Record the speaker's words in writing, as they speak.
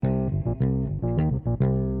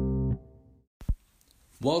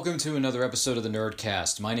Welcome to another episode of the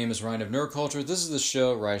Nerdcast. My name is Ryan of Nerd Culture. This is the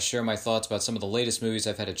show where I share my thoughts about some of the latest movies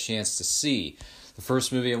I've had a chance to see. The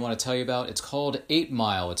first movie I want to tell you about, it's called 8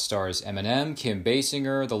 Mile. It stars Eminem, Kim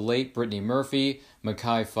Basinger, the late Brittany Murphy,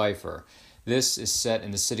 Mekhi Phifer. This is set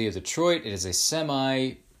in the city of Detroit. It is a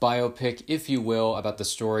semi-biopic, if you will, about the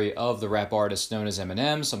story of the rap artist known as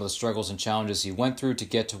Eminem, some of the struggles and challenges he went through to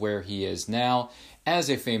get to where he is now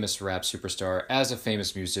as a famous rap superstar, as a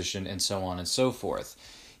famous musician, and so on and so forth.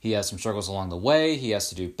 He has some struggles along the way. He has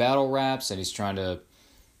to do battle raps, and he's trying to,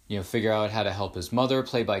 figure out how to help his mother,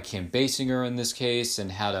 played by Kim Basinger in this case,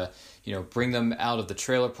 and how to, bring them out of the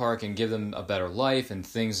trailer park and give them a better life and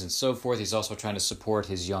things and so forth. He's also trying to support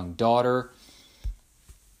his young daughter.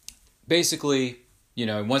 Basically, he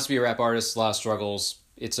wants to be a rap artist, a lot of struggles.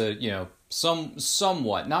 It's a,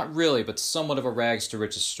 somewhat, not really, but somewhat of a rags to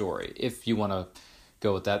riches story. If you want to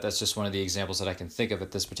go with that, that's just one of the examples that I can think of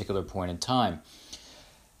at this particular point in time.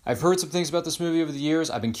 I've heard some things about this movie over the years.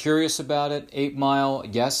 I've been curious about it. 8 Mile,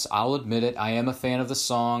 yes, I'll admit it. I am a fan of the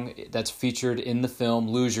song that's featured in the film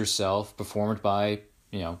Lose Yourself, performed by,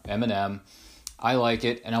 Eminem. I like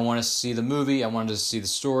it, and I want to see the movie. I wanted to see the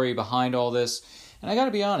story behind all this. And I got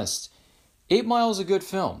to be honest, 8 Mile is a good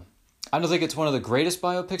film. I don't think it's one of the greatest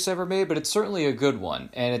biopics ever made, but it's certainly a good one.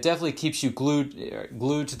 And it definitely keeps you glued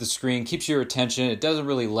to the screen, keeps your attention. It doesn't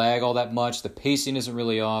really lag all that much. The pacing isn't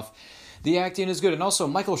really off. The acting is good. And also,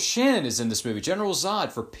 Michael Shannon is in this movie. General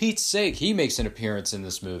Zod, for Pete's sake, he makes an appearance in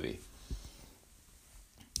this movie.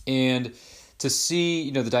 And to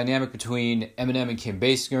see, the dynamic between Eminem and Kim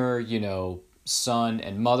Basinger, son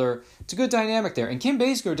and mother, it's a good dynamic there. And Kim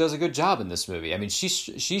Basinger does a good job in this movie. I mean, she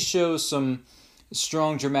shows some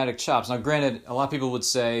strong dramatic chops. Now, granted, a lot of people would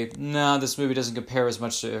say, nah, this movie doesn't compare as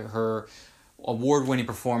much to her award-winning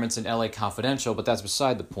performance in L.A. Confidential, but that's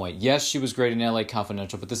beside the point. Yes, she was great in L.A.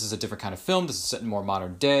 Confidential, but this is a different kind of film. This is set in more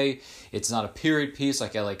modern day. It's not a period piece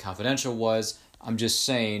like L.A. Confidential was. I'm just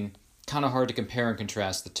saying, kind of hard to compare and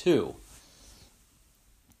contrast the two.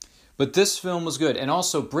 But this film was good. And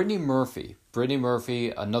also, Brittany Murphy,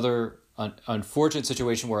 another unfortunate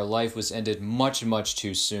situation where her life was ended much, much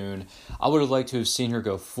too soon. I would have liked to have seen her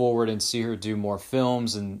go forward and see her do more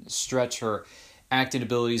films and stretch her acting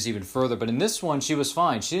abilities even further. But in this one, she was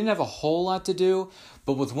fine. She didn't have a whole lot to do,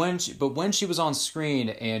 but when she was on screen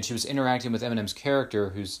and she was interacting with Eminem's character,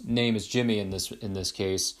 whose name is Jimmy in this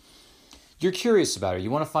case, you're curious about her.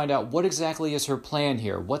 You want to find out what exactly is her plan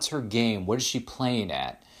here. What's her game? What is she playing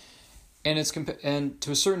at? And and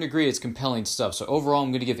to a certain degree, it's compelling stuff. So overall,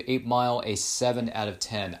 I'm going to give 8 Mile a 7 out of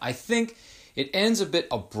 10. I think it ends a bit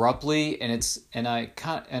abruptly, and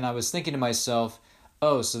I was thinking to myself,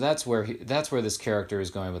 oh, so that's where this character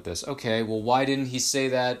is going with this. Okay, well, why didn't he say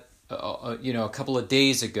that, a couple of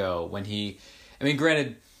days ago when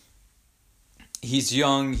granted, he's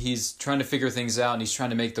young, he's trying to figure things out, and he's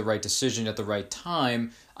trying to make the right decision at the right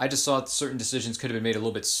time. I just thought certain decisions could have been made a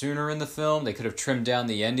little bit sooner in the film. They could have trimmed down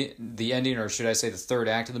the ending, or should I say the third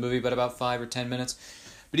act of the movie, by about 5 or 10 minutes.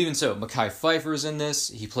 But even so, Mekhi Phifer is in this.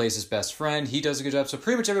 He plays his best friend. He does a good job. So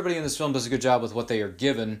pretty much everybody in this film does a good job with what they are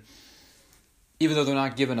given, even though they're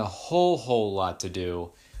not given a whole lot to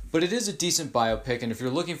do. But it is a decent biopic, and if you're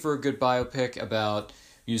looking for a good biopic about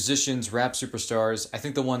musicians, rap superstars, I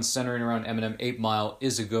think the one centering around Eminem, 8 Mile,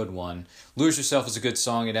 is a good one. Lose Yourself is a good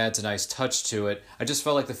song. It adds a nice touch to it. I just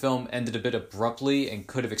felt like the film ended a bit abruptly and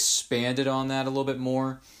could have expanded on that a little bit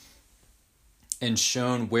more and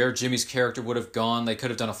shown where Jimmy's character would have gone. They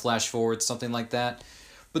could have done a flash forward, something like that.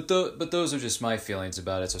 But those are just my feelings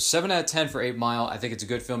about it. So 7 out of 10 for 8 Mile. I think it's a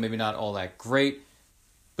good film. Maybe not all that great,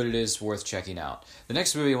 but it is worth checking out. The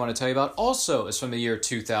next movie I want to tell you about also is from the year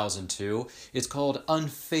 2002. It's called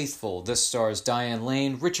Unfaithful. This stars Diane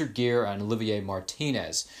Lane, Richard Gere, and Olivier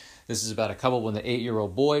Martinez. This is about a couple with an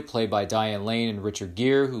 8-year-old boy, played by Diane Lane and Richard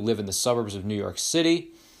Gere, who live in the suburbs of New York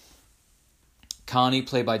City. Connie,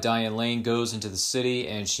 played by Diane Lane, goes into the city,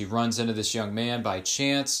 and she runs into this young man by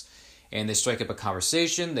chance, and they strike up a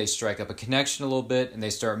conversation, they strike up a connection a little bit, and they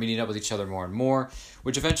start meeting up with each other more and more,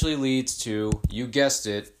 which eventually leads to, you guessed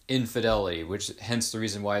it, infidelity, which hence the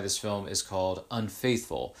reason why this film is called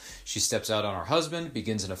Unfaithful. She steps out on her husband,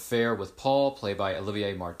 begins an affair with Paul, played by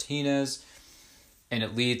Olivier Martinez, and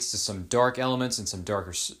it leads to some dark elements and some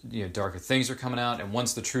darker things are coming out, and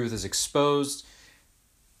once the truth is exposed,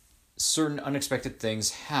 certain unexpected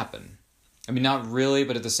things happen. I mean, not really,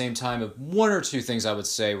 but at the same time, one or two things I would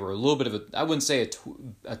say were a little bit of I wouldn't say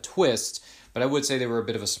a twist, but I would say they were a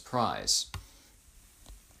bit of a surprise.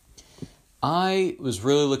 I was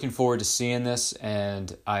really looking forward to seeing this,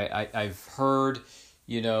 and I've heard,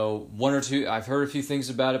 one or two, I've heard a few things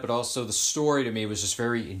about it, but also the story to me was just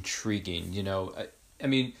very intriguing. I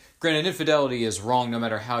mean, granted, infidelity is wrong no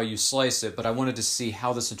matter how you slice it, but I wanted to see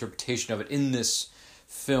how this interpretation of it in this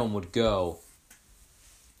film would go.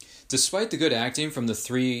 Despite the good acting from the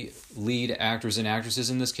three lead actors and actresses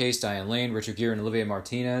in this case, Diane Lane, Richard Gere, and Olivia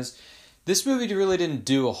Martinez, this movie really didn't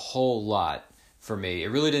do a whole lot for me. It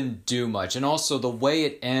really didn't do much. And also the way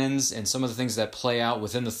it ends and some of the things that play out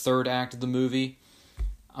within the third act of the movie,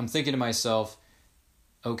 I'm thinking to myself,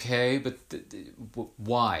 okay, but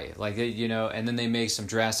why? Like, you know, and then they make some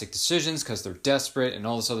drastic decisions because they're desperate and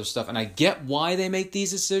all this other stuff. And I get why they make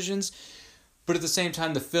these decisions, but at the same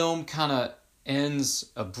time, the film kind of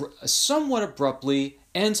ends somewhat abruptly,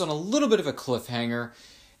 ends on a little bit of a cliffhanger,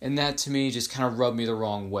 and that to me just kind of rubbed me the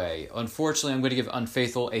wrong way. Unfortunately, I'm going to give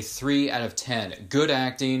Unfaithful a 3 out of 10. Good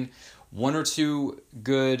acting, one or two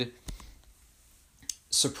good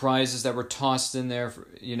surprises that were tossed in there,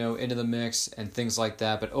 you know, into the mix and things like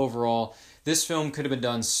that. But overall, this film could have been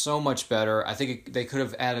done so much better. I think they could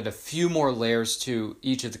have added a few more layers to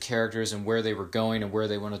each of the characters and where they were going and where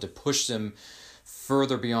they wanted to push them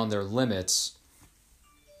further beyond their limits.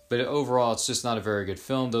 But overall, it's just not a very good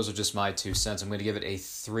film. Those are just my 2 cents. I'm going to give it a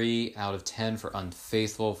 3 out of 10 for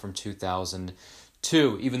Unfaithful from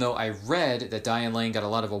 2002. Even though I read that Diane Lane got a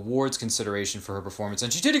lot of awards consideration for her performance,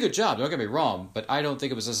 and she did a good job, don't get me wrong, but I don't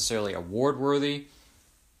think it was necessarily award-worthy.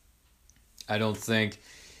 I don't think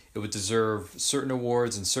it would deserve certain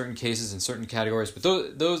awards in certain cases, in certain categories. But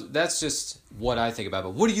that's just what I think about.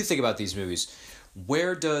 But what do you think about these movies?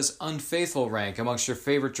 Where does Unfaithful rank amongst your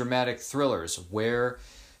favorite dramatic thrillers? Where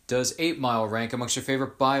does 8 Mile rank amongst your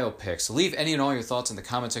favorite biopics? Leave any and all your thoughts in the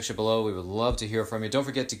comment section below. We would love to hear from you. Don't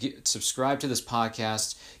forget to subscribe to this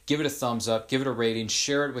podcast. Give it a thumbs up. Give it a rating.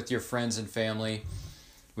 Share it with your friends and family.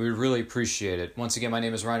 We would really appreciate it. Once again, my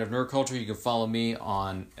name is Ryan of Nerd Culture. You can follow me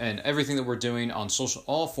on and everything that we're doing on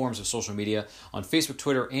all forms of social media on Facebook,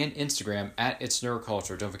 Twitter, and Instagram at It's Nerd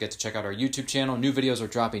Culture. Don't forget to check out our YouTube channel. New videos are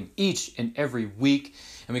dropping each and every week,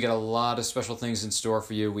 and we got a lot of special things in store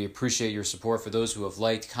for you. We appreciate your support. For those who have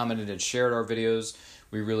liked, commented, and shared our videos,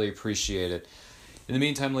 we really appreciate it. In the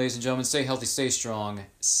meantime, ladies and gentlemen, stay healthy, stay strong,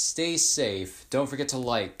 stay safe. Don't forget to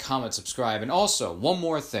like, comment, subscribe. And also, one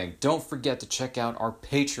more thing. Don't forget to check out our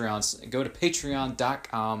Patreons. Go to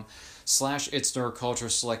patreon.com/itsnerdculture.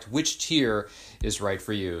 Select which tier is right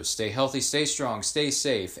for you. Stay healthy, stay strong, stay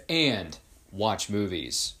safe, and watch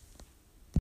movies.